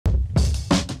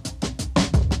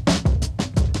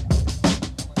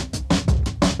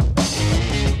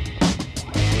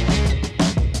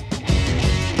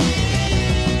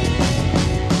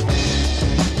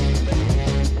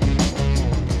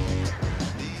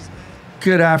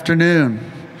Good afternoon.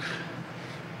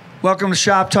 Welcome to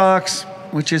Shop Talks,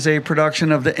 which is a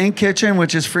production of the Ink Kitchen,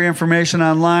 which is free information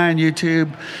online,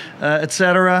 YouTube,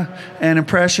 etc., and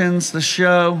Impressions, the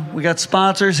show. We got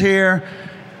sponsors here,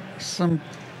 some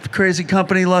crazy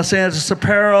company, Los Angeles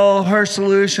Apparel, Her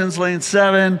Solutions, Lane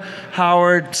 7,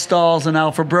 Howard, Stalls, and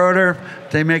Alphabroder.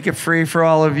 They make it free for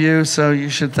all of you, so you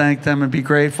should thank them and be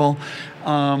grateful.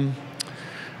 I'm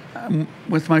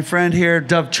with my friend here,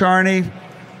 Dov Charney,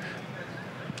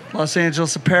 Los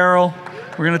Angeles Apparel.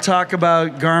 We're going to talk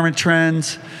about garment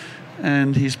trends,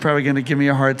 and he's probably going to give me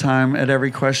a hard time at every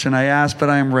question I ask, but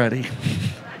I am ready.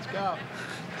 Let's go.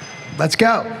 Let's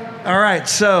go. All right,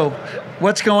 so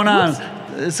what's going on?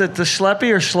 Is it the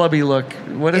schleppy or schlubby look?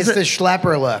 What is it? It's the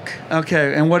schlepper look.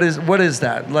 Okay, and what is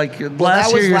that? Like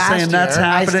last year, you're saying that's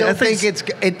happening. I still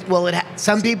think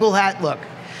some people had, look,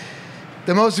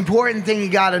 the most important thing you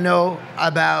got to know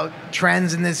about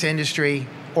trends in this industry,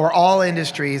 or all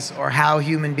industries, or how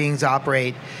human beings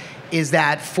operate, is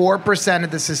that 4%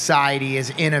 of the society is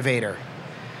innovator.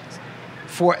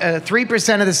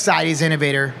 3% of the society is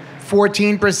innovator,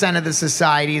 14% of the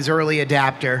society is early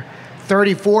adapter,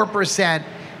 34%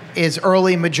 is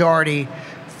early majority,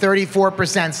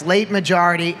 34% is late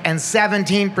majority, and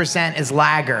 17% is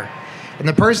lagger. And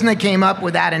the person that came up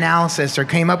with that analysis, or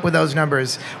came up with those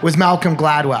numbers, was Malcolm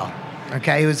Gladwell.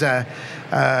 Okay, he was a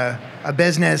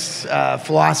business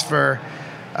philosopher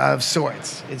of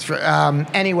sorts.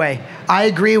 Anyway, I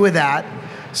agree with that.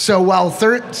 So while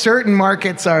certain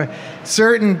markets are,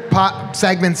 certain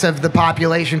segments of the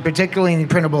population, particularly in the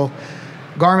printable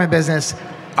garment business,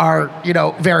 are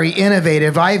very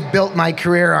innovative, I've built my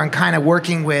career on kind of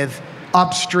working with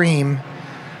upstream,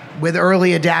 with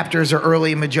early adapters or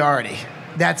early majority.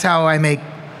 That's how I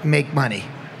make money.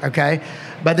 Okay,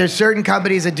 but there's certain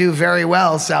companies that do very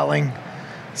well selling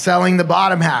the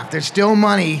bottom half. There's still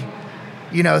money,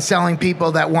 selling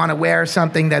people that want to wear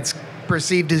something that's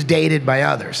perceived as dated by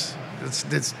others.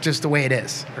 It's just the way it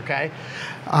is, okay?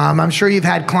 I'm sure you've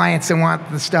had clients that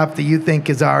want the stuff that you think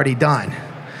is already done.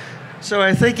 So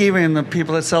I think even the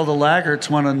people that sell the laggards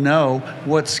want to know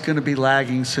what's going to be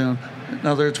lagging soon. In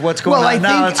other words, what's going on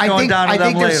now, it's going down to them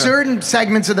later. I think there's certain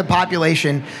segments of the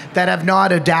population that have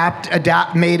not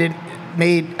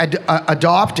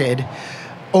adopted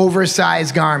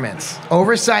oversized garments.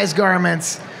 Oversized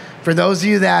garments, for those of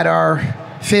you that are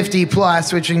 50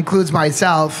 plus, which includes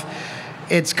myself,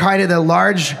 it's kind of the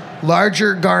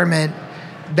larger garment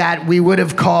that we would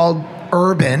have called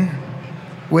urban,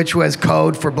 which was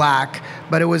code for black,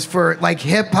 but it was for like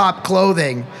hip hop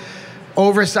clothing,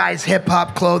 oversized hip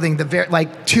hop clothing,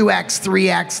 like 2X,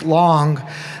 3X long,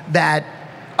 that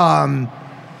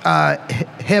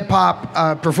hip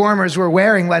hop performers were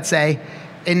wearing, let's say,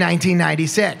 in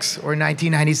 1996 or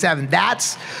 1997.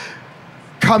 That's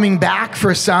coming back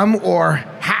for some, or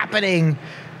happening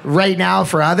right now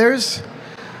for others.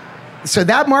 So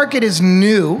that market is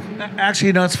new.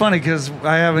 Actually, it's funny because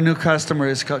I have a new customer.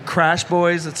 It's called Crash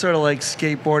Boys. It's sort of like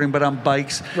skateboarding, but on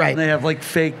bikes. Right. And they have like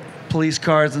fake police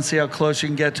cars and see how close you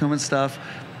can get to them and stuff.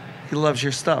 He loves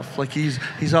your stuff. Like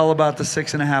he's all about the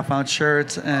 6.5 ounce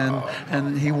shirts,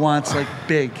 and he wants like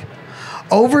big.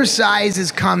 Oversize is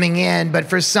coming in, but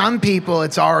for some people,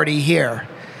 it's already here.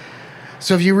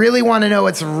 So if you really want to know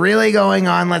what's really going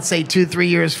on, let's say 2-3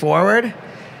 years forward,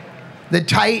 the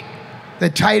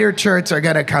tighter shirts are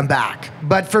going to come back.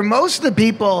 But for most of the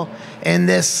people in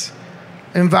this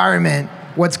environment,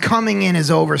 what's coming in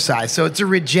is oversized. So it's a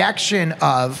rejection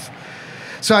of.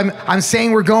 So I'm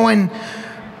saying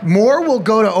more will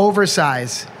go to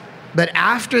oversize, but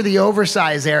after the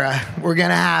oversize era, we're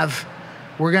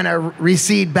going to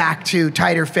recede back to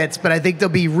tighter fits, but I think they'll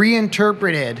be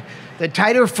reinterpreted. The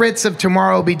tighter fits of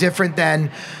tomorrow will be different than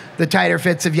the tighter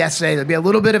fits of yesterday. There'll be a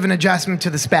little bit of an adjustment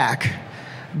to the spec,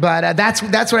 but that's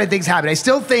what I think is happening. I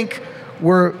still think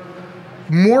more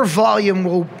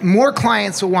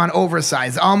clients will want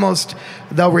oversize. Almost,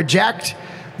 they'll reject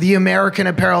the American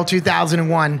Apparel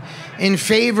 2001 in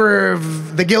favor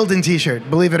of the Gildan t-shirt,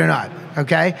 believe it or not,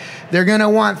 okay? They're gonna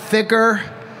want thicker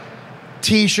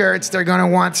t-shirts. They're going to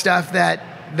want stuff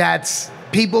that's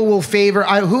people will favor.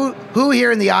 Who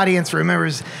here in the audience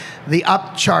remembers the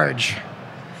upcharge?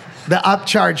 The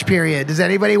upcharge period. Does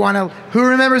anybody want to? Who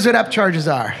remembers what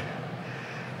upcharges are?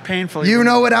 Painful. You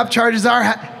know what upcharges are?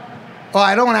 Well,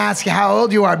 I don't want to ask you how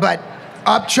old you are, but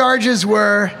upcharges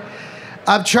were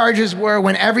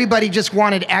when everybody just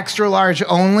wanted extra large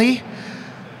only.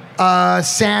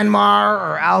 Sanmar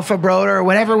or Alphabroder or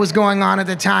whatever was going on at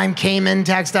the time, Cayman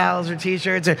Textiles or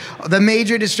T-shirts, or the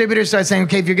major distributors started saying,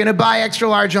 okay, if you're going to buy extra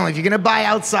large only, if you're going to buy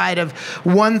outside of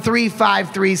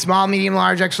 1353, small, medium,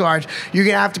 large, extra large, you're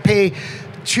going to have to pay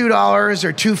 $2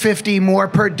 or $2.50 more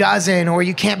per dozen, or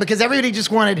you can't, because everybody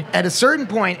just wanted, at a certain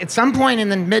point, at some point in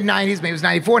the mid-90s, maybe it was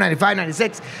 94, 95,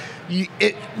 96,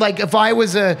 like if I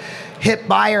was a hip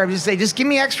buyer, I would just say, just give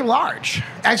me extra large.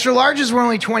 Extra larges were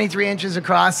only 23 inches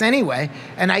across anyway,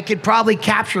 and I could probably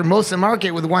capture most of the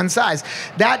market with one size.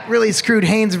 That really screwed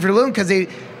Hanes and Verloon because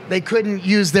they couldn't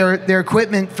use their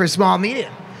equipment for small,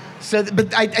 medium. So,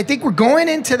 but I think we're going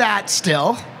into that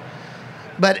still,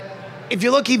 but if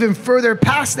you look even further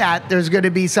past that, there's going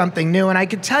to be something new, and I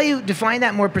could tell you, define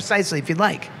that more precisely if you'd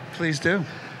like. Please do.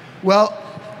 Well,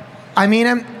 I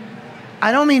mean,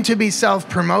 I don't mean to be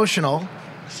self-promotional.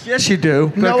 Yes, you do.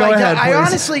 But No, go ahead, I please.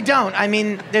 honestly don't. I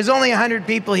mean, there's only 100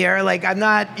 people here. Like, I'm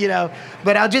not,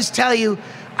 but I'll just tell you,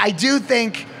 I do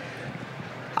think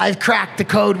I've cracked the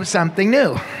code with something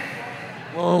new.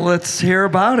 Well, let's hear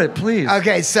about it, please.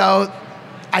 Okay, so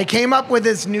I came up with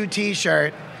this new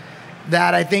T-shirt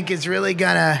that I think is really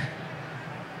gonna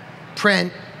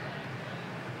print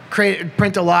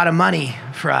a lot of money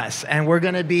for us, and we're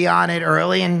gonna be on it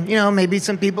early, and maybe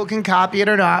some people can copy it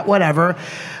or not, whatever,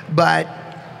 but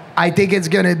I think it's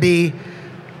gonna be,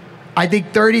 I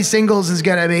think 30 singles is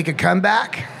gonna make a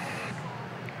comeback.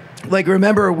 Like,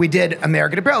 remember, we did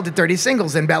American Apparel, did 30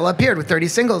 singles, then Bella appeared with 30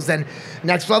 singles, then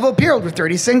Next Level appeared with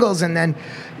 30 singles, and then,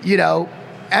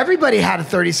 everybody had a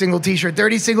 30 single T-shirt.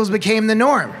 30 singles became the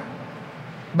norm.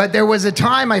 But there was a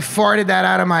time I farted that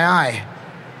out of my eye,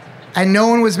 and no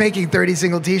one was making 30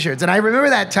 single T-shirts, and I remember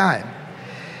that time.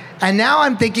 And now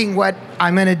I'm thinking what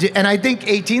I'm gonna do, and I think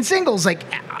 18 singles, like,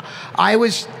 I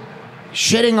was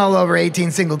shitting all over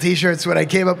 18 single T-shirts when I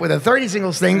came up with a 30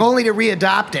 singles thing, only to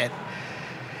re-adopt it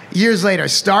years later.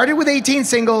 Started with 18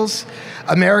 singles,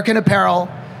 American Apparel,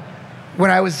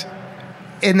 when I was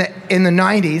in the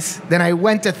 90s. Then I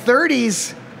went to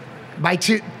 30s by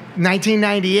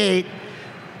 1998.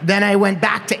 Then I went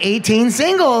back to 18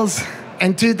 singles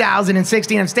in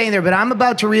 2016. I'm staying there, but I'm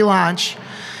about to relaunch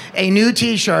a new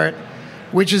T-shirt,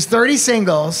 which is 30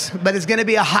 singles, but it's going to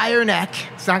be a higher neck.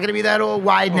 It's not going to be that old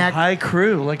wide neck. High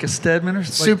crew, like a Stedman or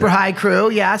something. Super high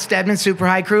crew, yeah. Stedman, super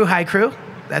high crew, high crew.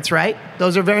 That's right.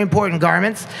 Those are very important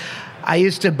garments. I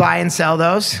used to buy and sell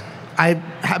those. I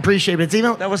appreciate it. It's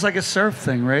even That was like a surf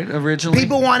thing, right? Originally.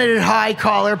 people wanted it high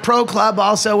collar. Pro Club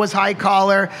also was high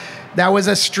collar. That was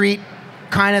a street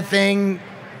kind of thing,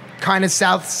 kind of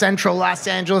South Central Los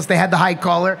Angeles. They had the high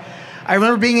collar. I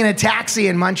remember being in a taxi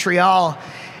in Montreal,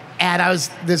 and I was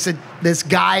this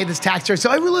guy, this taxi driver. So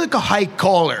I really like a high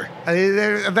collar.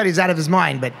 I thought he's out of his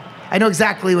mind, but I know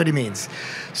exactly what he means.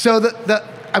 So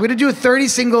I'm going to do a 30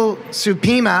 single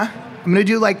Supima. I'm going to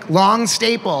do like long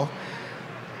staple.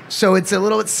 So it's a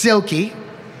little bit silky.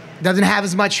 Doesn't have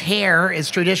as much hair as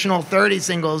traditional 30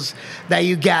 singles that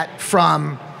you get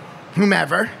from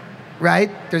whomever, right?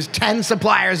 There's 10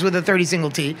 suppliers with a 30 single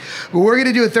tee. But we're going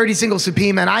to do a 30 single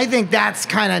Supima, and I think that's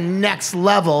kind of next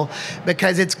level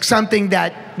because it's something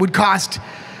that would cost,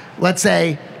 let's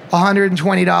say,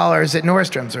 $120 at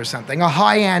Nordstrom's or something, a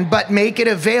high end, but make it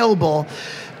available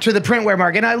to the printwear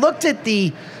market. And I looked at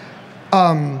the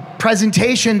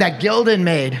presentation that Gildan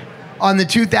made on the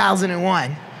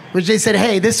 2001, which they said,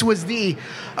 hey, this was the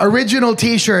original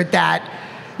T-shirt that,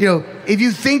 if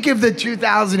you think of the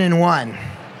 2001,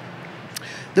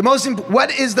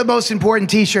 what is the most important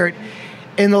T-shirt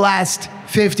in the last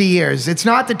 50 years? It's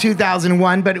not the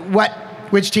 2001, but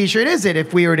which T-shirt is it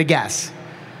if we were to guess?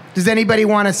 Does anybody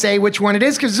want to say which one it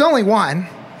is? Because there's only one,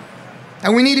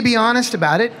 and we need to be honest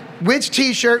about it. Which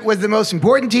T-shirt was the most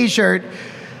important T-shirt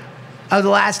of the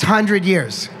last 100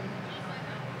 years?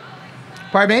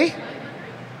 Pardon me?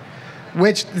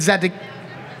 Which, is that are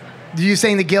you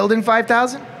saying the Gildan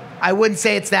 5000? I wouldn't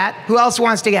say it's that. Who else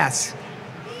wants to guess?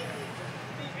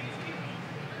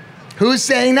 Who's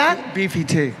saying that? Beefy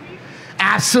T.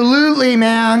 Absolutely,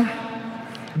 man.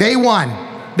 They won.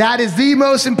 That is the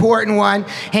most important one.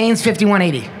 Hanes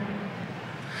 5180.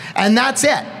 And that's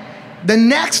it. The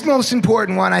next most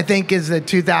important one, I think, is the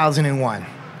 2001.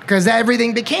 Because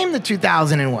everything became the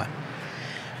 2001.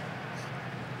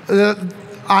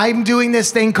 I'm doing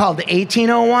this thing called the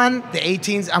 1801.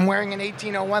 I'm wearing an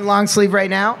 1801 long sleeve right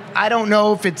now. I don't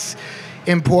know if it's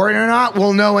important or not.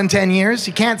 We'll know in 10 years.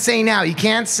 You can't say now. You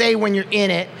can't say when you're in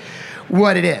it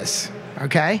what it is,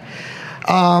 okay?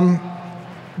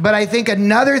 But I think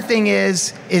another thing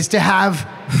is to have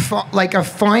like a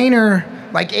finer,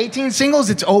 like 18 singles,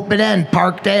 it's open end,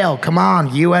 Parkdale, come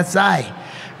on, USA,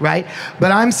 right?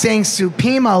 But I'm saying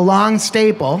Supima long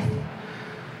staple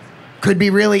could be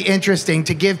really interesting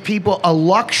to give people a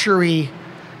luxury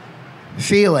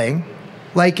feeling,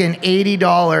 like an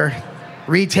 $80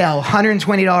 retail,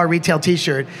 $120 retail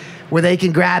t-shirt where they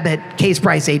can grab it, case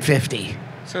price $850.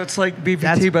 So it's like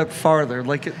BVT, but farther.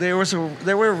 Like there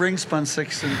were ring spun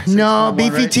six. No,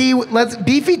 BVT. Right?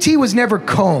 BVT was never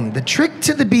combed. The trick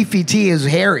to the BVT is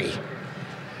hairy.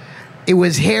 It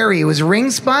was hairy. It was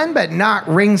ring spun, but not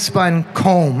ring spun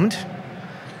combed.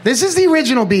 This is the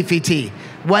original BVT.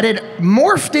 What it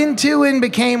morphed into and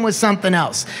became was something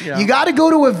else. Yeah. You got to go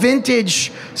to a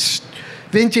vintage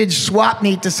swap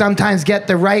meet to sometimes get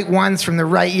the right ones from the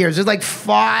right years. There's like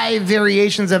 5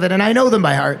 variations of it, and I know them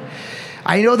by heart.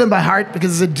 I know them by heart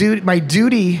because it's my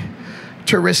duty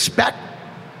to respect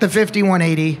the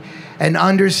 5180 and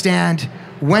understand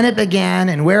when it began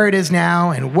and where it is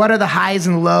now and what are the highs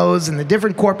and lows and the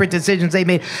different corporate decisions they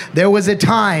made. There was a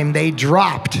time they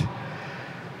dropped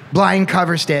blind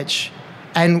cover stitch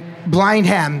and blind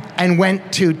hem and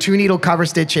went to 2-needle cover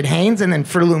stitch at Hanes, and then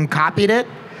Fruit Loom copied it.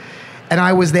 And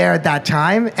I was there at that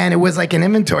time, and it was like an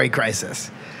inventory crisis.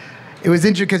 It was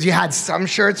interesting because you had some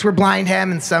shirts were blind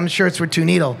hem and some shirts were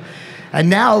 2-needle.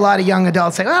 And now a lot of young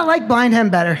adults say, well, I like blind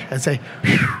hem better. I say,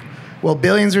 whew, well,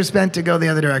 billions are spent to go the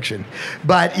other direction.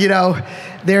 But, you know,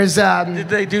 there's... Did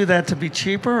they do that to be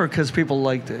cheaper or because people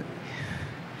liked it?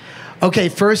 Okay,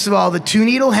 first of all, the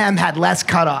 2-needle hem had less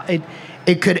cutoff.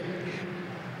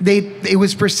 It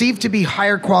was perceived to be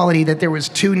higher quality that there was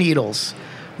 2 needles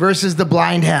versus the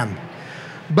blind hem.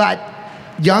 But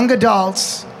young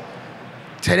adults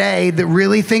today that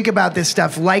really think about this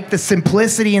stuff like the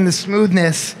simplicity and the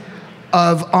smoothness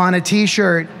of on a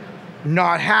t-shirt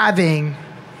not having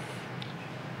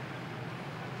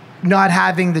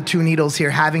the 2 needles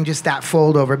here, having just that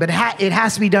fold over. But it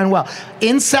has to be done well.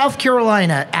 In South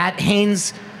Carolina at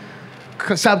Hanes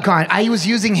Subcon, I was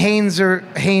using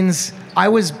Hanes. I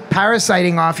was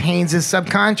parasiting off Hanes'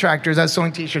 subcontractors. I was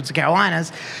sewing t-shirts in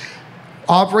Carolinas.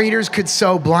 Operators could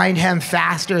sew blind hem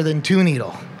faster than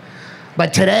 2-needle.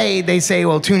 But today they say,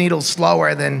 well, 2-needle's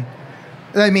slower than,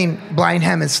 blind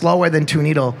hem is slower than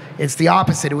 2-needle. It's the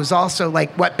opposite. It was also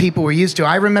like what people were used to.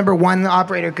 I remember one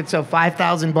operator could sew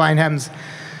 5,000 blind hems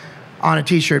on a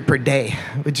t-shirt per day,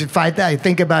 which is 5,000.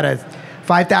 Think about it.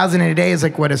 5,000 in a day is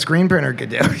like what a screen printer could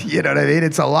do. You know what I mean?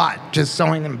 It's a lot, just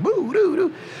sewing them. Boo, doo,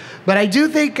 doo. But I do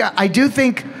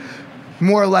think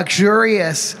more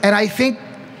luxurious, and I think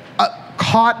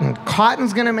cotton.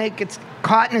 Cotton's going to make it.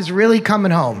 Cotton is really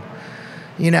coming home.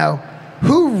 You know,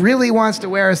 who really wants to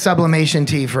wear a sublimation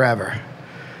tee forever?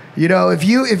 You know, if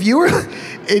you were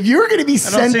going to be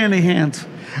sent, I don't see any hands.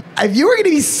 If you were going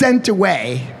to be sent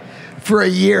away for a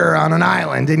year on an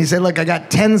island, and you said, "Look, I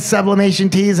got 10 sublimation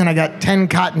tees and I got 10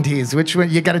 cotton tees. Which one?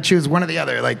 You got to choose one or the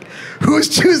other." Like, who's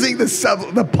choosing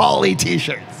the poly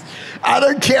t-shirts? I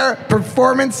don't care.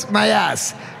 Performance, my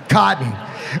ass. Cotton.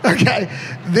 Okay,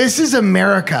 this is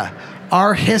America.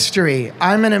 Our history.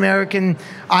 I'm an American.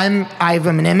 I'm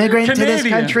an immigrant to this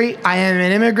country. I am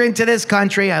an immigrant to this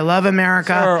country. I love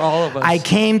America. So are all of us. I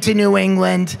came to New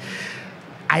England.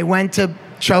 I went to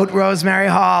Choate Rosemary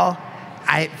Hall.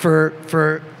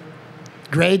 For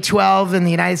grade 12 in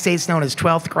the United States, known as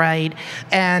 12th grade.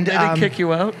 And they didn't kick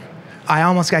you out? I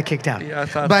almost got kicked out. Yeah, I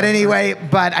thought. But anyway,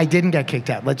 but I didn't get kicked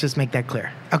out. Let's just make that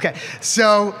clear. Okay,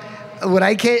 so.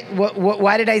 Why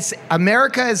did I say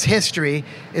America's history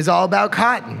is all about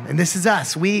cotton, and this is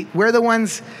us. We're the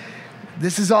ones.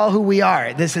 This is all who we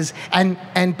are. This is and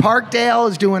Parkdale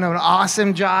is doing an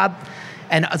awesome job,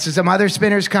 and so some other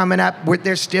spinners coming up.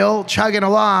 They're still chugging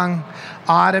along,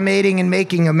 automating and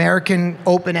making American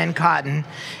open-end cotton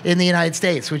in the United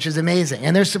States, which is amazing,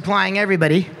 and they're supplying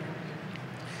everybody.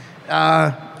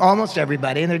 Almost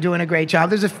everybody, and they're doing a great job.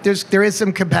 There is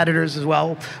some competitors as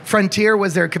well. Frontier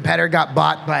was their competitor, got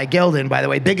bought by Gildan, by the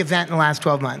way. Big event in the last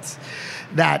 12 months.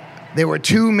 That there were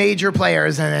 2 major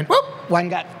players, and then whoop, one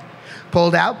got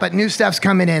pulled out. But new stuff's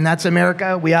coming in. That's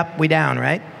America. We up, we down,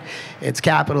 right? It's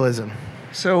capitalism.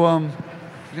 So we're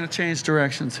gonna change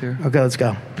directions here. Okay, let's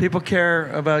go. People care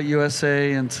about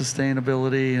USA and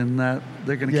sustainability, and that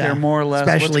they're gonna care more or less.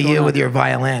 Especially you with your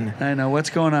violin. I know. What's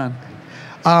going on?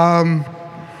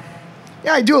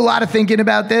 Yeah, I do a lot of thinking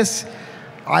about this.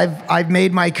 I've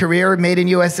made my career made in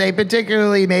USA,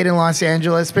 particularly made in Los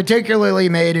Angeles, particularly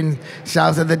made in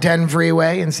south of the 10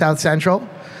 freeway in South Central,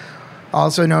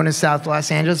 also known as South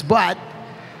Los Angeles. But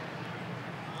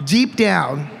deep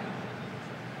down,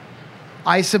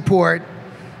 I support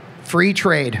free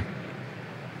trade.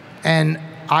 And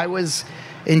I was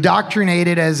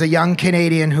indoctrinated as a young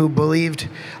Canadian who believed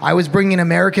I was bringing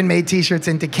American-made T-shirts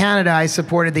into Canada. I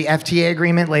supported the FTA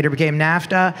agreement, later became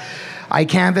NAFTA. I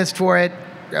canvassed for it.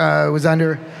 It was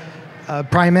under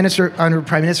Prime Minister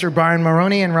Brian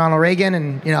Mulroney and Ronald Reagan,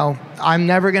 and you know, I'm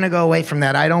never going to go away from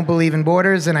that. I don't believe in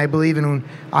borders, and I believe in.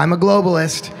 I'm a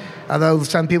globalist. Although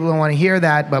some people don't want to hear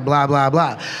that, but blah, blah,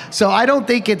 blah. So I don't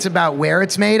think it's about where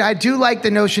it's made. I do like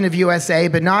the notion of USA,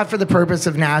 but not for the purpose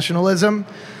of nationalism.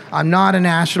 I'm not a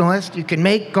nationalist. You can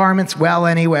make garments well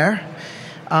anywhere.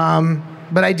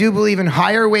 But I do believe in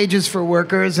higher wages for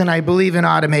workers, and I believe in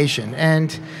automation.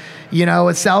 And, you know,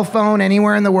 a cell phone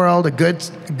anywhere in the world, a good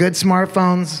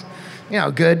smartphones, you know,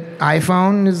 a good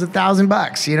iPhone is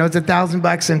 $1,000. You know, it's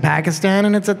 $1,000 in Pakistan,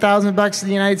 and it's $1,000 in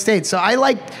the United States. So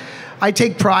I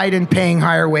take pride in paying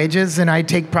higher wages, and I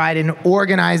take pride in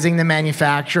organizing the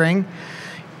manufacturing.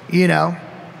 You know,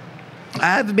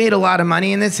 I've made a lot of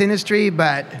money in this industry,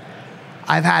 but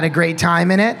I've had a great time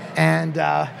in it, and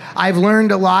I've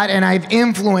learned a lot, and I've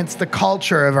influenced the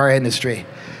culture of our industry.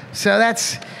 So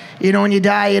that's, you know, when you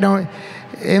die, you don't.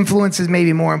 Influence is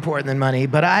maybe more important than money,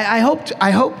 but I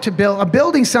hope to build. I'm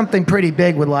building something pretty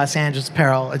big with Los Angeles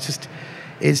Apparel. It's just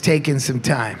is taking some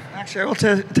time. Actually, I will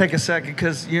take a second,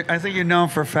 because I think you're known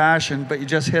for fashion, but you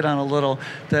just hit on a little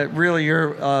that really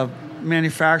your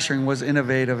manufacturing was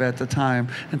innovative at the time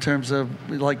in terms of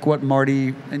like what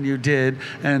Marty and you did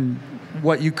and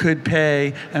what you could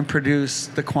pay and produce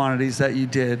the quantities that you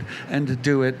did, and to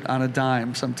do it on a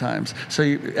dime sometimes. So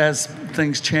as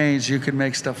things change, you could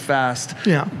make stuff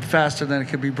faster than it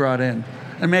could be brought in.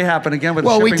 It may happen again with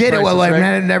we did prices, it. Well,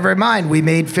 right? never mind. We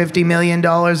made $50 million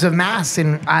of masks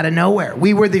out of nowhere.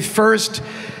 We were the first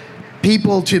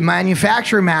people to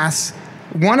manufacture masks,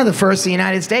 one of the first in the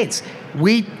United States.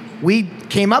 We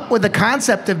came up with the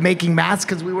concept of making masks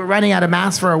because we were running out of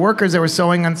masks for our workers that were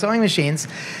sewing on sewing machines.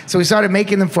 So we started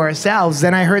making them for ourselves.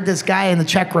 Then I heard this guy in the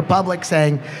Czech Republic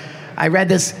saying, I read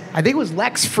this, I think it was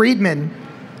Lex Friedman,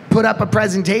 put up a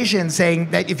presentation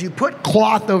saying that if you put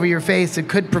cloth over your face, it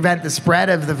could prevent the spread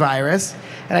of the virus.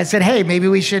 And I said, hey, maybe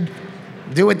we should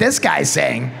do what this guy's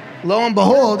saying. Lo and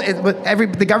behold,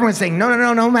 the government's saying,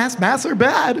 no, masks are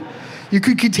bad. You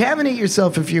could contaminate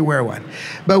yourself if you wear one.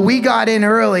 But we got in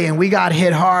early, and we got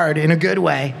hit hard in a good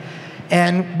way.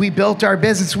 And we built our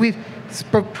business.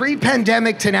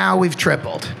 Pre-pandemic to now, we've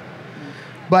tripled.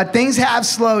 But things have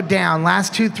slowed down.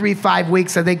 Last 2, 3, 5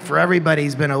 weeks, I think for everybody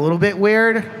has been a little bit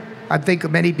weird. I think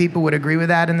many people would agree with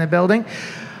that in the building.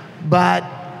 But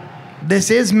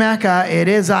this is Mecca. It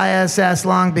is ISS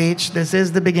Long Beach. This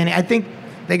is the beginning. I think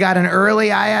they got an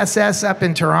early ISS up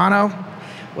in Toronto.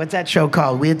 What's that show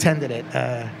called? We attended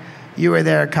it. You were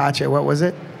there, Katya. What was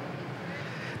it?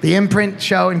 The Imprint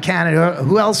show in Canada.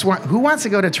 Who wants to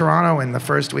go to Toronto in the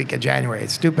first week of January?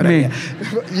 It's stupid idea.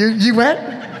 You went?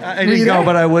 I didn't go,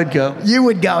 but I would go. You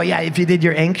would go, yeah, if you did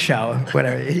your ink show,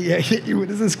 whatever. What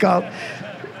is this called?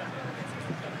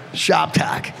 Shop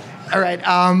talk. All right,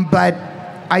 but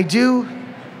I do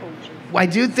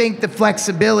think the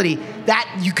flexibility,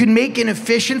 that you can make an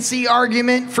efficiency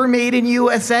argument for made in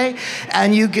USA,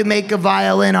 and you can make a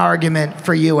violin argument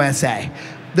for USA.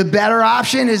 The better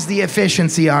option is the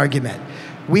efficiency argument.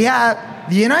 We have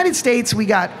the United States, we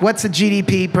got, what's the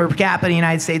GDP per capita in the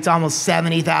United States? Almost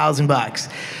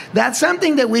 $70,000. That's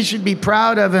something that we should be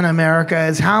proud of in America,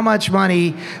 is how much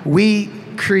money we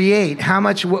create, how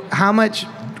much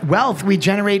wealth we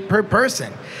generate per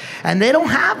person. And they don't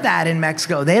have that in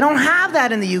Mexico. They don't have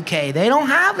that in the UK. They don't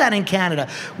have that in Canada.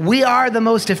 We are the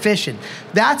most efficient.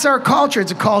 That's our culture.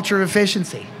 It's a culture of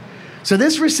efficiency. So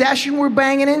this recession we're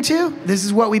banging into, this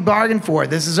is what we bargained for.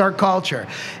 This is our culture.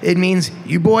 It means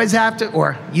you boys have to,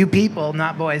 or you people,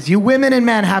 not boys, you women and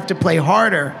men have to play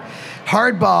harder,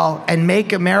 hardball, and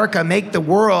make America, make the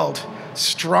world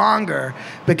stronger,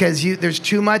 because there's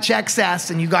too much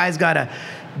excess, and you guys got to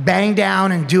bang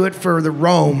down and do it for the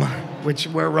Rome, which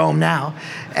we're Rome now,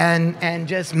 and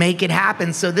just make it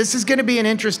happen. So this is going to be an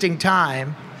interesting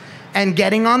time. And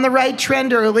getting on the right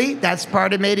trend early, that's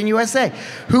part of Made in USA.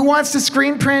 Who wants to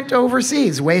screen print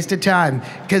overseas? Waste of time.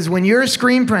 Because when you're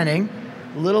screen printing,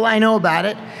 little I know about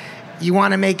it, you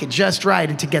want to make it just right,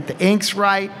 and to get the inks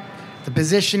right, the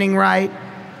positioning right,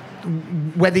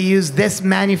 whether you use this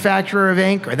manufacturer of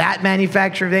ink or that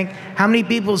manufacturer of ink. How many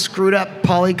people screwed up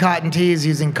poly cotton tees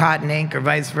using cotton ink or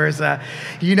vice versa?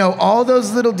 You know, all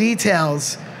those little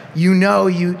details,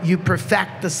 you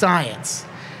perfect the science.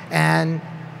 And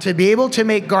to be able to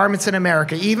make garments in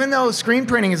America, even though screen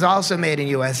printing is also made in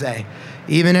USA,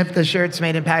 even if the shirt's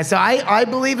made in Pakistan. So I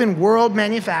believe in world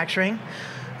manufacturing.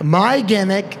 My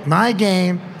gimmick, my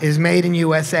game is made in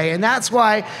USA, and that's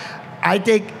why I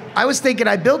think I was thinking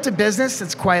I built a business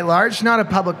that's quite large, not a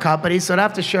public company, so I'd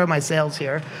have to share my sales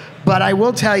here. But I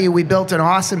will tell you, we built an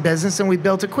awesome business and we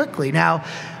built it quickly. Now,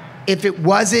 if it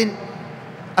wasn't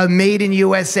a made in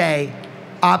USA,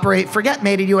 forget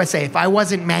made in USA. If I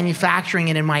wasn't manufacturing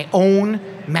it in my own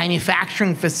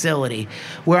manufacturing facility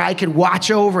where I could watch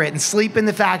over it and sleep in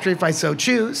the factory if I so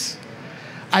choose,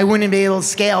 I wouldn't be able to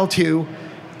scale to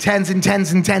tens and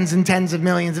tens and tens and tens of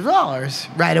millions of dollars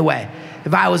right away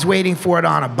if I was waiting for it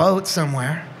on a boat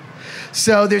somewhere.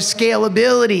 So there's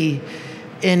scalability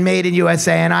in Made in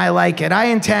USA, and I like it. I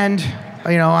intend,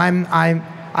 you know,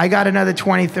 I got another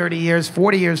 20, 30 years,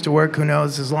 40 years to work, who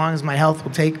knows, as long as my health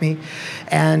will take me.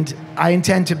 And I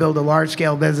intend to build a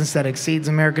large-scale business that exceeds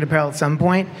American Apparel at some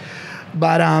point.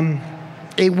 But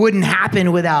it wouldn't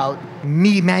happen without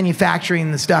me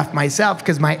manufacturing the stuff myself,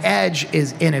 because my edge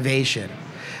is innovation.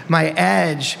 My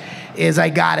edge is I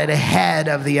got it ahead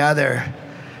of the other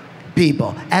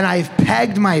people. And I've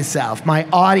pegged myself. My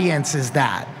audience is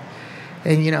that.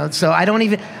 And, you know, so I don't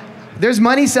even... There's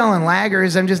money selling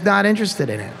laggers. I'm just not interested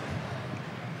in it.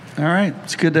 All right.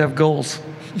 It's good to have goals.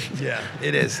 Yeah,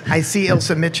 it is. I see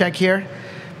Ilsa Mitchek here,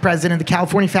 president of the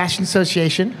California Fashion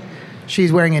Association.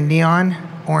 She's wearing a neon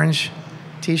orange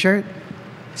T-shirt.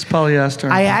 It's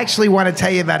polyester. I actually want to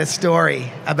tell you about a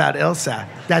story about Ilsa.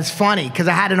 That's funny, because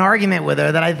I had an argument with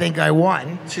her that I think I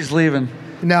won. She's leaving.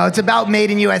 No, it's about Made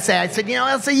in USA. I said, you know,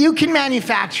 Ilsa, you can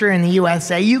manufacture in the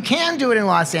USA. You can do it in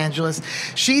Los Angeles.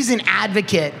 She's an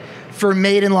advocate for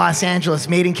Made in Los Angeles,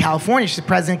 Made in California. She's the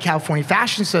president of the California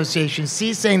Fashion Association.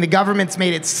 She's saying the government's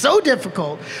made it so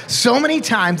difficult so many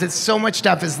times that so much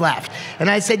stuff is left. And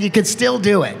I said, you could still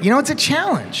do it. You know, it's a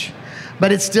challenge,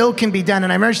 but it still can be done.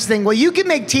 And I remember she saying, well, you can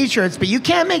make T-shirts, but you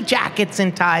can't make jackets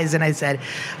and ties. And I said,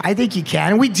 I think you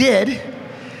can. And we did.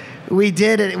 We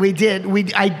did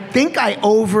it. I think I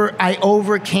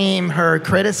overcame her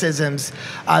criticisms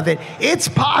of it. It's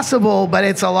possible, but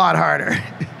it's a lot harder.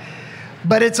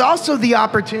 But it's also the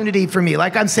opportunity for me.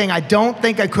 Like I'm saying, I don't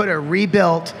think I could have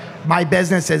rebuilt my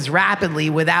business as rapidly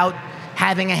without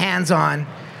having a hands-on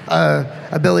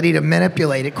ability to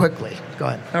manipulate it quickly. Go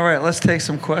ahead. All right, let's take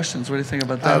some questions. What do you think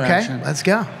about that action? Okay, let's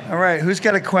go. All right, who's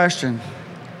got a question?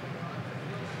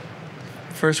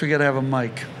 First, we got to have a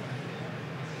mic.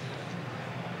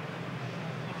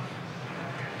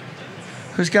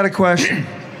 Who's got a question?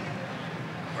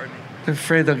 They're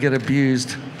afraid they'll get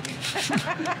abused.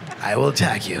 I will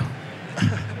attack you.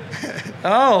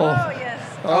 Oh,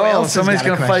 yes. Oh, somebody's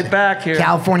going to fight back here.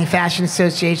 California Fashion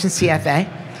Association, CFA.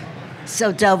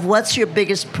 So, Dov, what's your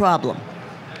biggest problem?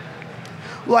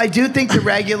 Well, I do think the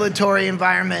regulatory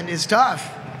environment is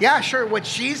tough. Yeah, sure, what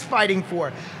she's fighting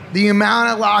for, the amount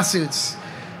of lawsuits,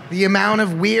 the amount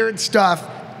of weird stuff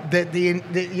that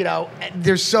you know,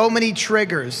 there's so many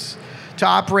triggers to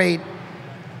operate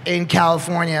in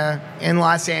California, in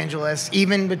Los Angeles,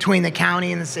 even between the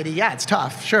county and the city. Yeah, it's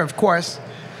tough, sure, of course.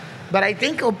 But I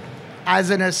think as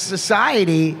in a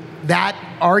society, that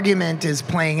argument is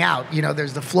playing out. You know,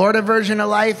 there's the Florida version of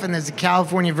life and there's the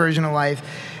California version of life.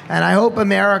 And I hope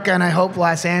America and I hope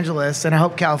Los Angeles and I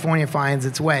hope California finds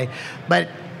its way. But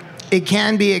it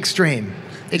can be extreme.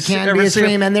 It can be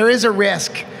extreme, and there is a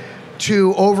risk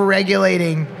to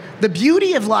over-regulating. The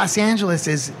beauty of Los Angeles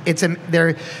is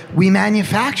we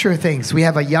manufacture things. We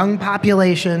have a young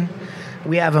population.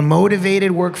 We have a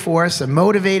motivated workforce, a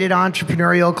motivated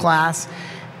entrepreneurial class,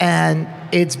 and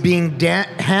it's being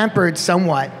hampered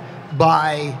somewhat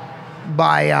by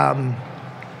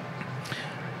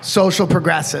social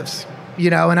progressives.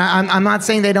 You know, and I'm not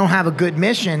saying they don't have a good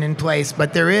mission in place,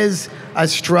 but there is a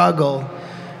struggle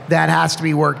that has to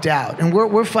be worked out, and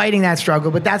we're fighting that struggle.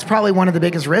 But that's probably one of the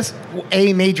biggest risks,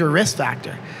 a major risk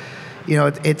factor. You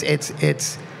know,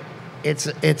 it's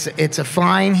a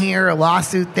fine here, a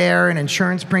lawsuit there, an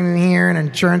insurance premium here, an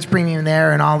insurance premium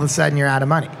there, and all of a sudden you're out of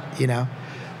money. You know.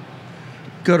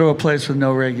 Go to a place with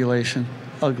no regulation.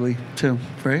 Ugly too,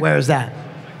 right? Where is that?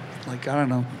 Like, I don't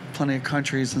know, plenty of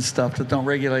countries and stuff that don't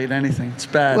regulate anything. It's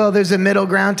bad. Well, there's a middle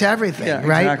ground to everything, yeah,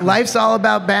 right? Exactly. Life's all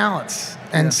about balance,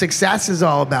 and success is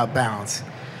all about balance.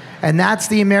 And that's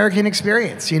the American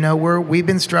experience. You know, we've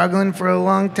been struggling for a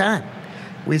long time.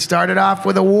 We started off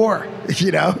with a war,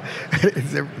 you know.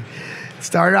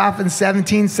 Started off in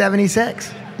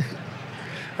 1776.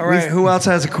 All right, who else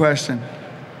has a question?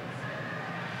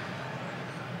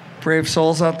 Brave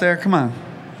souls out there, come on.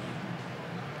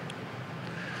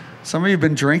 Some of you have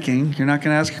been drinking. You're not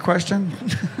going to ask a question?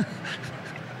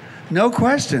 No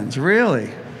questions,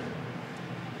 really.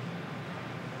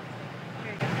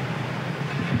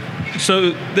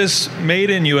 So this made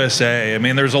in USA, I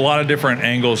mean, there's a lot of different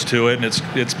angles to it, and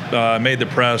it's made the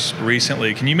press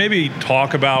recently. Can you maybe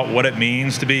talk about what it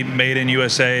means to be made in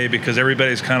USA? Because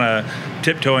everybody's kind of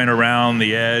tiptoeing around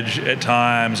the edge at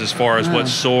times as far as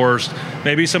what's sourced,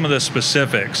 maybe some of the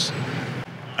specifics.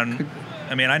 And,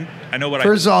 I mean, I know what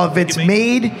First of all, if it's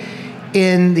made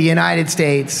in the United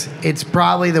States, it's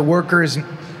probably the workers.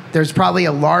 There's probably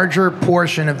a larger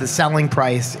portion of the selling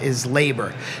price is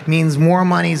labor. It means more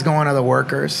money is going to the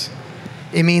workers.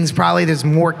 It means probably there's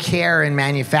more care in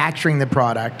manufacturing the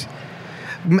product.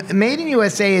 Made in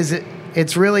USA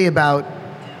it's really about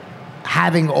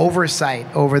having oversight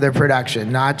over their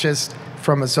production, not just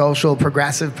from a social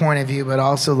progressive point of view, but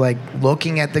also like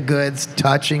looking at the goods,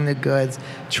 touching the goods,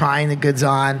 trying the goods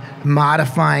on,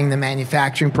 modifying the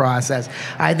manufacturing process.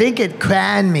 I think it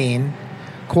can mean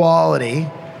quality.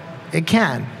 It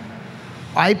can.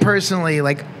 I personally,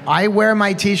 I wear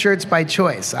my t-shirts by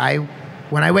choice.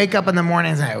 When I wake up in the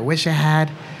mornings, I wish I had.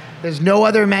 There's no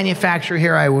other manufacturer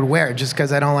here I would wear just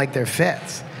because I don't like their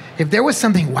fits. If there was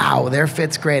something, wow, their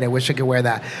fit's great, I wish I could wear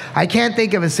that. I can't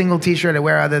think of a single t-shirt I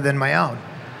wear other than my own.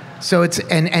 So it's,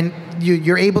 and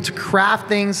you're able to craft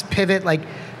things, pivot. Like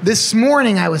this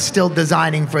morning, I was still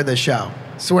designing for the show.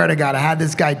 Swear to God, I had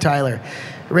this guy, Tyler,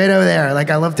 right over there. Like,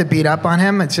 I love to beat up on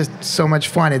him. It's just so much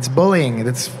fun. It's bullying.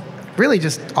 It's really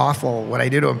just awful what I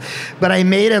do to him. But I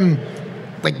made him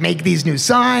make these new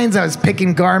signs. I was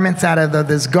picking garments out of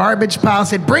this garbage pile. I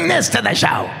said, bring this to the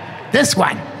show, this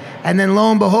one. And then lo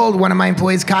and behold, one of my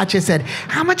employees, Katya, said,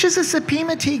 how much is a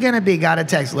Supima tee gonna be? Got a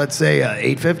text, let's say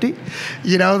 $850.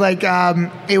 You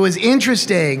know, it was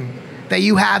interesting that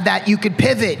you have that, you could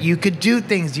pivot, you could do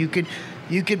things, you could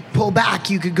pull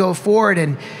back, you could go forward,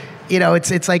 and you know,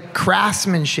 it's like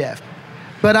craftsmanship.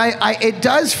 But it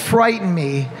does frighten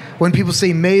me when people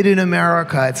say made in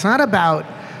America. It's not about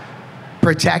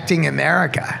protecting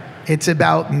America. It's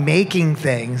about making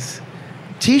things.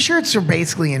 T-shirts are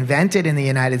basically invented in the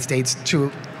United States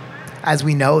as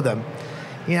we know them.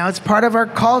 You know, it's part of our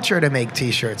culture to make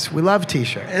T-shirts. We love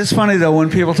T-shirts. It's funny though when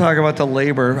people talk about the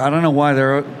labor. I don't know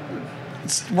why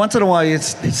once in a while you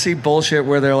see bullshit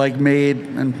where they're made,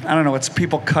 and I don't know, it's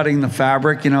people cutting the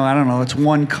fabric, you know, I don't know, it's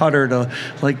one cutter to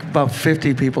about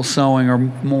 50 people sewing or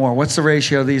more. What's the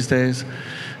ratio these days?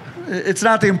 It's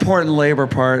not the important labor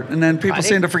part, and then people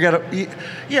seem to forget it.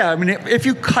 Yeah, I mean, if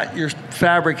you cut your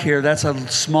fabric here, that's a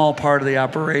small part of the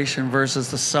operation versus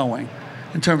the sewing,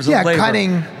 in terms of labor. Yeah,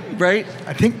 cutting. Right?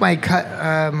 I think my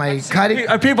cutting.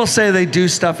 People say they do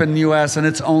stuff in the U.S. and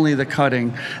it's only the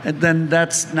cutting, and then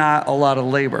that's not a lot of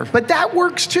labor. But that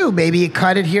works too. Maybe you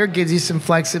cut it here, gives you some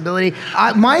flexibility.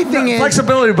 My thing is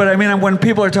flexibility. But I mean, when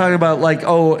people are talking about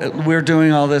oh, we're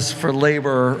doing all this for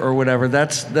labor or whatever,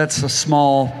 that's a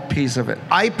small piece of it.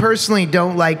 I personally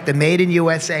don't like the Made in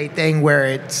USA thing where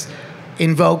it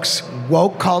invokes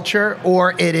woke culture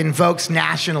or it invokes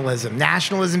nationalism.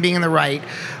 Nationalism being on the right,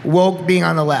 woke being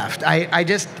on the left.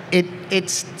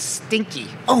 It's stinky.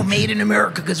 Oh, made in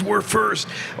America because we're first.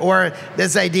 Or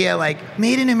this idea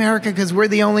made in America because we're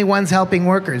the only ones helping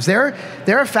workers. There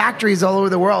are factories all over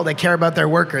the world that care about their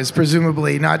workers,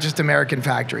 presumably, not just American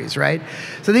factories, right?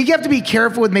 So I think you have to be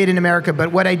careful with made in America.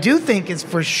 But what I do think is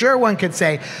for sure one could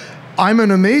say, I'm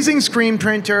an amazing screen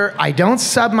printer. I don't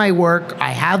sub my work.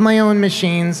 I have my own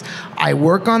machines. I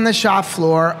work on the shop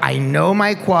floor. I know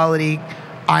my quality.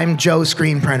 I'm Joe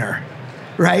Screen Printer,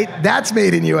 right? That's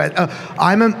made in US.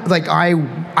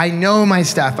 I know my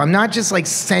stuff. I'm not just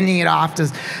sending it off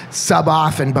to sub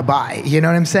off and bye-bye. You know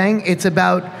what I'm saying? It's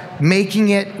about making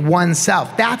it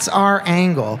oneself. That's our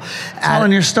angle.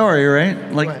 Telling your story,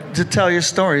 right? To tell your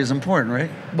story is important, right?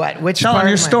 What? Which telling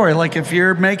your story. If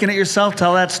you're making it yourself,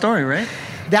 tell that story, right?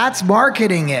 That's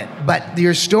marketing it. But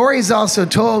your story is also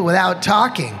told without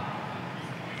talking.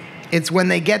 It's when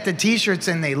they get the T-shirts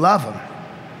and they love them.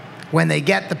 When they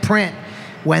get the print.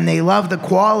 When they love the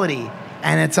quality.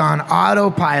 And it's on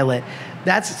autopilot.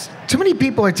 That's too many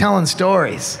people are telling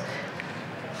stories.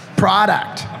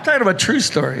 Product. I'm talking about true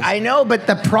stories. I know, but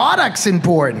the product's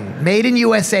important. Made in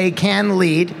USA can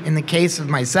lead, in the case of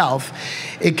myself,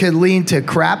 it could lead to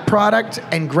crap product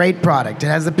and great product. It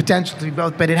has the potential to be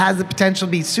both, but it has the potential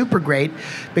to be super great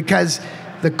because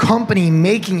the company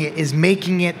making it is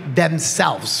making it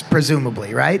themselves,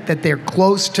 presumably, right? That they're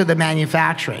close to the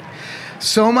manufacturing.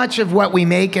 So much of what we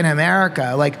make in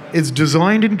America, is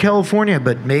designed in California,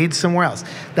 but made somewhere else.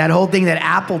 That whole thing that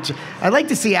Apple, I'd like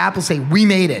to see Apple say, we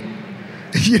made it.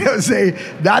 You know, say,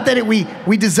 not that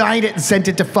we designed it and sent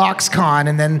it to Foxconn,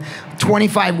 and then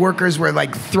 25 workers were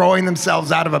like throwing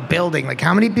themselves out of a building. Like,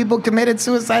 how many people committed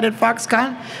suicide at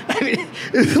Foxconn? I mean,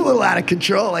 it was a little out of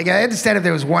control. Like, I understand if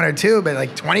there was 1 or 2, but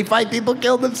like 25 people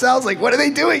killed themselves. Like, what are they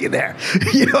doing in there?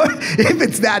 You know, if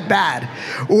it's that bad.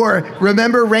 Or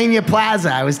remember Rania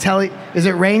Plaza? I was telling, is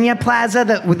it Rania Plaza?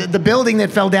 The building that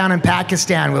fell down in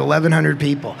Pakistan with 1,100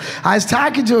 people. I was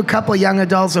talking to a couple of young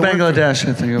adults. Bangladesh,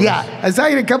 I think it was. Yeah, I was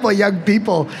talking to a couple of young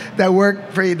people that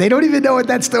work for, they don't even know what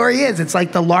that story is. It's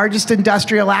like the largest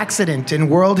industrial accident in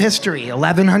world history.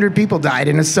 1,100 people died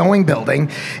in a sewing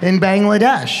building in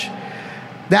Bangladesh.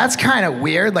 That's kind of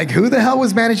weird. Like, who the hell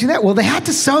was managing that? Well, they had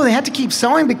to sew. They had to keep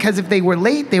sewing because if they were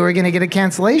late, they were going to get a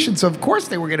cancellation. So, of course,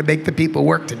 they were going to make the people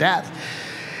work to death.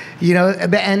 You know,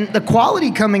 and the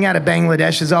quality coming out of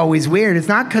Bangladesh is always weird. It's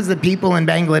not because the people in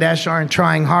Bangladesh aren't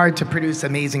trying hard to produce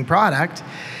amazing product.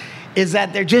 Is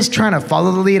that they're just trying to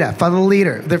follow the leader, follow the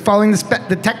leader. They're following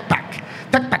the tech pack.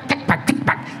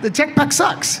 The tech pack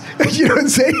sucks. You know what I'm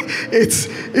saying? It's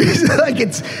like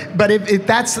but if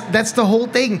that's the whole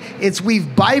thing.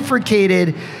 We've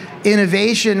bifurcated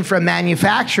innovation from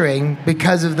manufacturing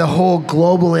because of the whole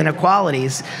global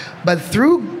inequalities. But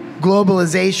through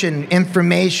globalization,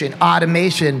 information,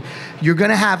 automation, you're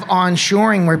going to have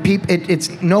onshoring where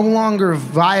it's no longer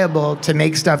viable to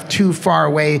make stuff too far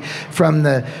away from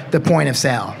the point of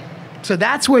sale. So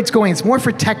that's where it's going. It's more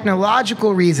for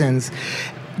technological reasons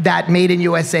that made in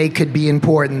USA could be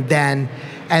important than,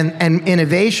 and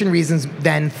innovation reasons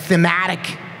than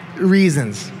thematic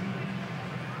reasons.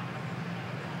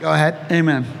 Go ahead.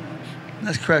 Amen.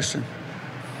 Next question.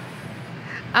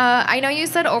 I know you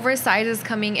said oversized is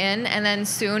coming in, and then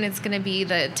soon it's going to be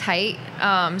the tight.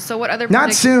 So what other?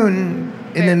 Not soon,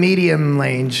 in the medium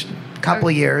range, couple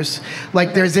of years.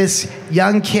 Like there's this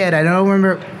young kid. I don't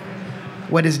remember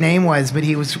what his name was, but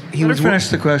he was. Finish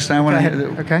the question. I want to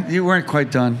hear. Okay. You weren't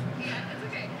quite done. Yeah, it's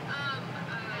okay.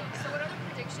 So what other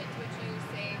predictions would you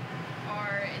say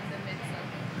are in the midst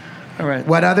of? All right.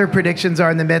 What other predictions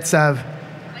are in the midst of? What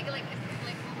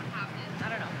would happen? I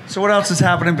don't know. So what else is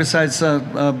happening besides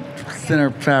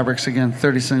thinner fabrics again,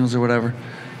 30 singles or whatever?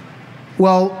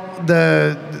 Well,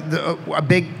 a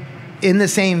big, in the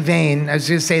same vein, I was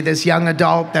going to say this young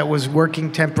adult that was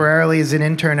working temporarily as an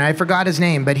intern, I forgot his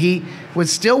name, but he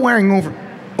was still wearing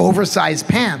oversized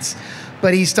pants,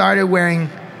 but he started wearing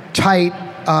tight,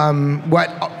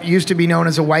 what used to be known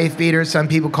as a wife beater, some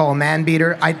people call a man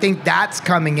beater. I think that's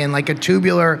coming in, like a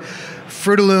tubular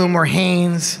Fruit of Loom or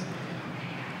Hanes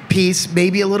piece,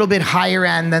 maybe a little bit higher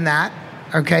end than that,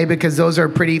 okay, because those are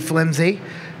pretty flimsy,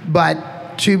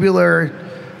 but tubular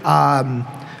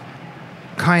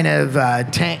kind of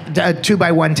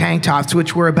 2x1 tank tops,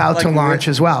 which we're about to launch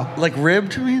as well. Like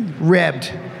ribbed, I mean?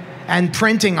 Ribbed, and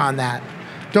printing on that.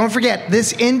 Don't forget,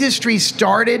 this industry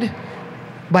started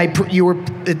by,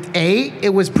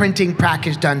 it was printing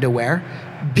packaged underwear.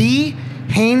 B,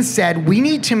 Hanes said, we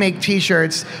need to make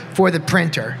t-shirts for the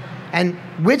printer. And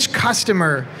which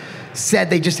customer said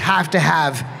they just have to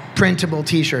have printable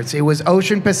t-shirts? It was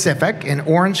Ocean Pacific in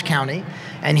Orange County,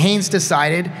 and Hanes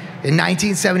decided in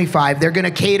 1975 they're going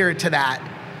to cater to that,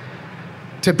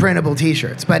 to printable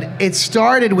t-shirts. But it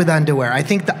started with underwear. I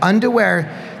think the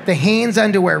underwear, the Hanes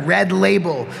underwear, red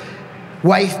label,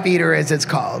 wife beater as it's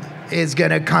called, is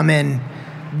going to come in.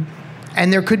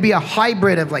 And there could be a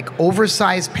hybrid of like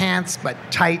oversized pants but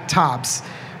tight tops,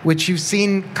 which you've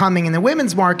seen coming in the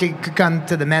women's market, could come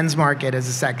to the men's market as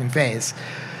a second phase.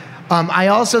 I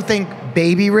also think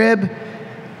baby rib,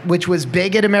 which was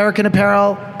big at American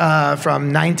Apparel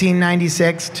from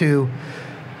 1996 to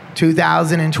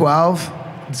 2012,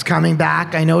 it's coming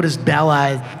back. I noticed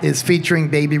Bella is featuring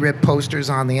baby rib posters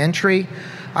on the entry.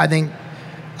 I think,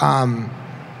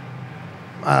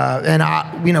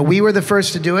 we were the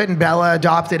first to do it, and Bella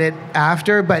adopted it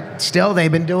after, but still,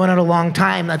 they've been doing it a long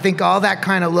time. I think all that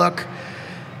kind of look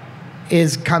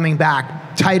is coming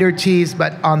back. Tighter tees,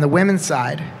 but on the women's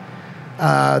side,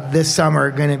 this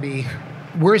summer,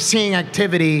 we're seeing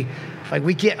activity, like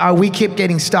we keep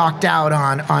getting stocked out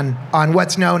on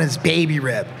what's known as baby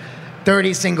rib.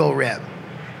 30 single rib.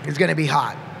 It's going to be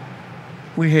hot.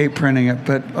 We hate printing it,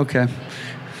 but okay.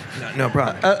 No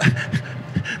problem.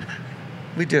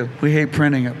 We do. We hate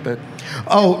printing it, but...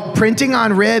 Oh, printing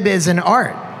on rib is an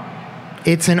art.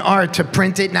 It's an art to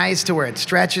print it nice to where it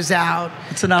stretches out.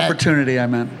 It's an opportunity, I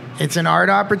meant. It's an art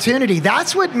opportunity.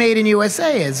 That's what Made in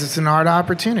USA is. It's an art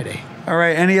opportunity. All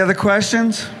right. Any other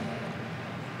questions?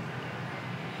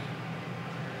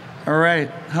 All right.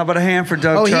 How about a hand for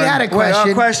Dov Charney? He had a question.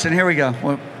 Wait, question. Here we go.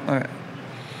 Well, all right.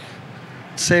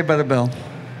 Saved by the bell.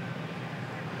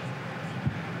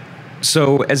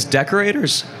 So as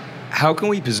decorators, how can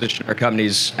we position our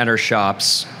companies and our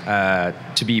shops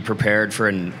to be prepared for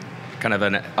an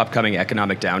upcoming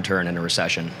economic downturn and a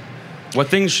recession? What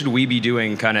things should we be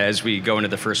doing kind of as we go into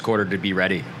the first quarter to be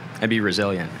ready and be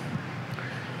resilient?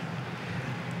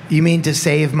 You mean to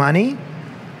save money?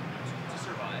 To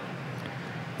survive.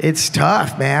 It's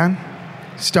tough, man.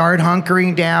 Start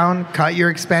hunkering down, cut your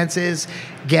expenses,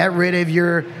 get rid of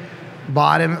your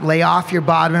lay off your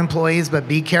bottom employees, but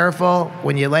be careful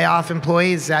when you lay off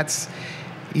employees.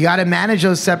 You got to manage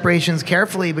those separations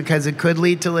carefully because it could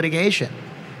lead to litigation,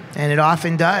 and it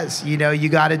often does. You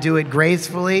got to do it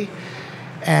gracefully,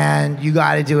 and you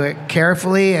got to do it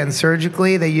carefully and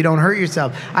surgically that you don't hurt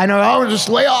yourself. I know, just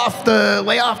lay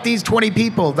off these 20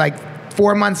 people. Like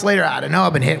 4 months later, I don't know,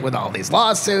 I've been hit with all these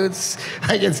lawsuits.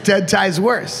 Like it's 10 times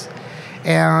worse.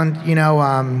 And,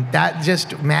 that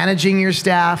just managing your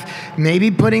staff, maybe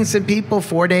putting some people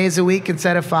 4 days a week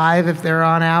instead of 5 if they're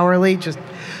on hourly, just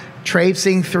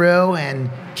traipsing through and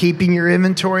keeping your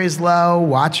inventories low,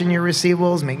 watching your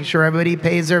receivables, making sure everybody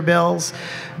pays their bills.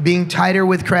 Being tighter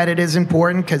with credit is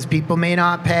important because people may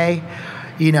not pay,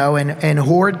 and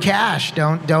hoard cash.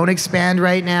 Don't expand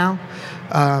right now.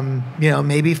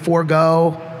 Maybe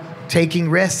forego taking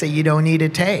risks that you don't need to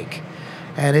take.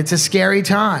 And it's a scary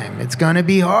time. It's going to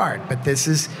be hard, but this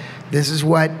is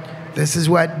what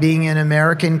being an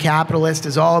American capitalist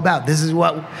is all about. This is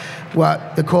what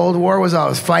the Cold War was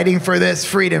always fighting for, this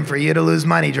freedom for you to lose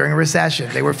money during a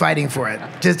recession. They were fighting for it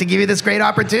just to give you this great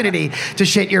opportunity to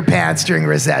shit your pants during a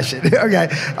recession. Okay,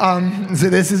 so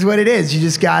this is what it is. You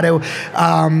just got to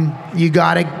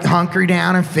hunker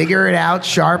down and figure it out.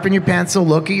 Sharpen your pencil.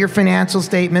 Look at your financial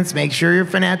statements. Make sure your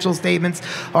financial statements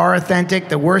are authentic.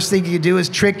 The worst thing you do is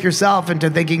trick yourself into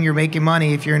thinking you're making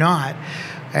money if you're not.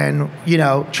 And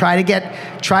try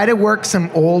to work some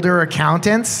older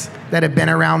accountants that have been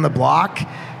around the block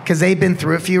because they've been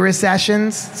through a few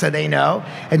recessions, so they know,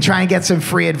 and try and get some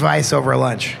free advice over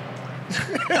lunch.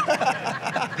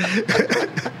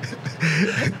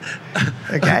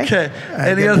 Okay.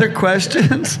 Any other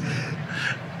questions?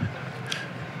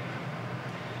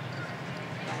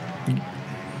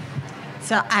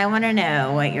 So I want to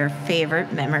know what your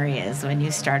favorite memory is when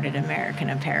you started American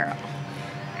Apparel.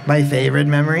 My favorite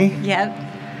memory? Yep.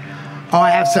 Oh,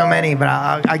 I have so many, but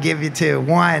I'll give you two.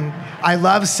 One, I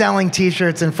love selling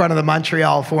T-shirts in front of the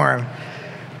Montreal Forum.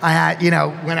 I had,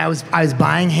 when I was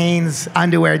buying Hanes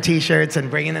underwear T-shirts and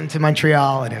bringing them to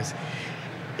Montreal, and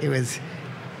it was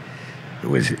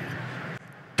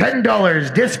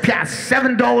 $10 discount,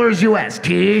 $7 US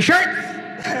T-shirts.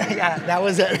 Yeah, that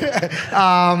was it.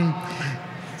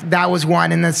 That was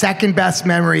one, and the second best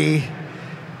memory.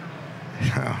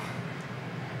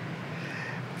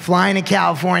 Flying to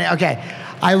California. Okay,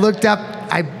 I looked up,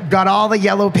 I got all the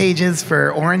yellow pages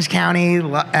for Orange County,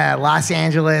 Los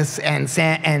Angeles, and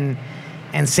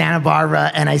Santa Barbara,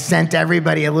 and I sent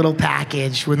everybody a little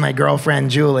package with my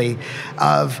girlfriend, Julie,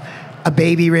 of a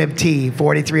baby rib tee,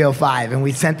 4305, and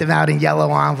we sent them out in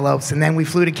yellow envelopes, and then we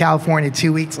flew to California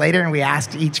 2 weeks later, and we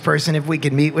asked each person if we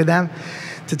could meet with them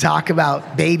to talk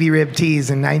about baby rib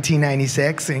tees in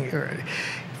 1996,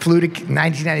 flew to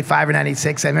 1995 or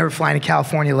 96. I remember flying to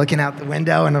California, looking out the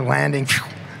window and landing.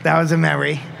 That was a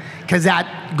memory. Because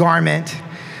that garment,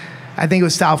 I think it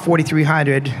was style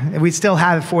 4300. And we still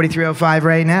have 4305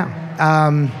 right now.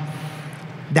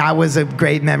 That was a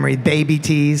great memory. Baby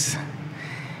tees.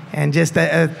 And just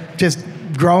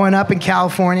growing up in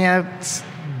California,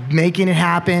 making it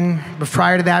happen. But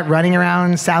prior to that, running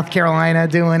around South Carolina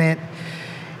doing it.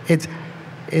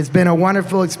 It's been a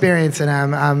wonderful experience, and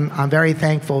I'm very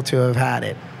thankful to have had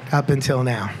it up until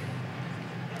now.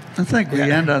 I think we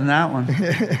end on that one.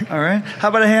 All right. How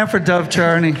about a hand for Dov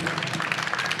Charney?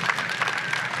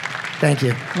 Thank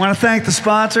you. I want to thank the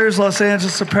sponsors, Los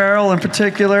Angeles Apparel in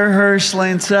particular, Hirsch,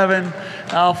 Lane 7,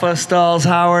 Alpha, Stalls,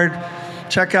 Howard.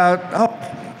 Check out.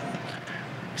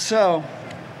 So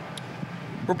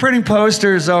we're printing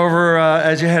posters over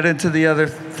as you head into the other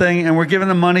thing, and we're giving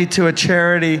the money to a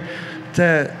charity.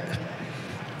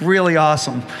 Really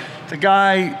awesome. The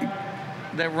guy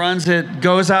that runs it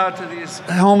goes out to these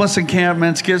homeless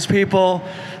encampments, gives people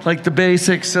like the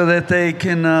basics so that they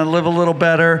can live a little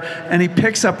better, and he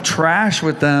picks up trash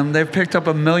with them. They've picked up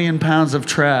 1 million pounds of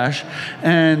trash,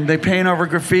 and they paint over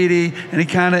graffiti, and he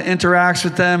kind of interacts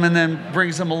with them and then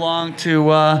brings them along to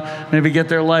maybe get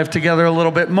their life together a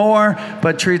little bit more,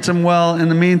 but treats them well in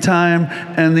the meantime.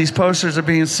 And these posters are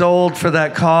being sold for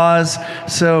that cause,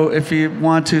 so if you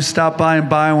want to, stop by and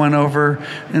buy one over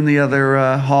in the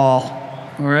other hall.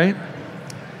 All right?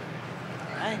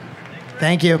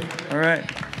 Thank you. All right.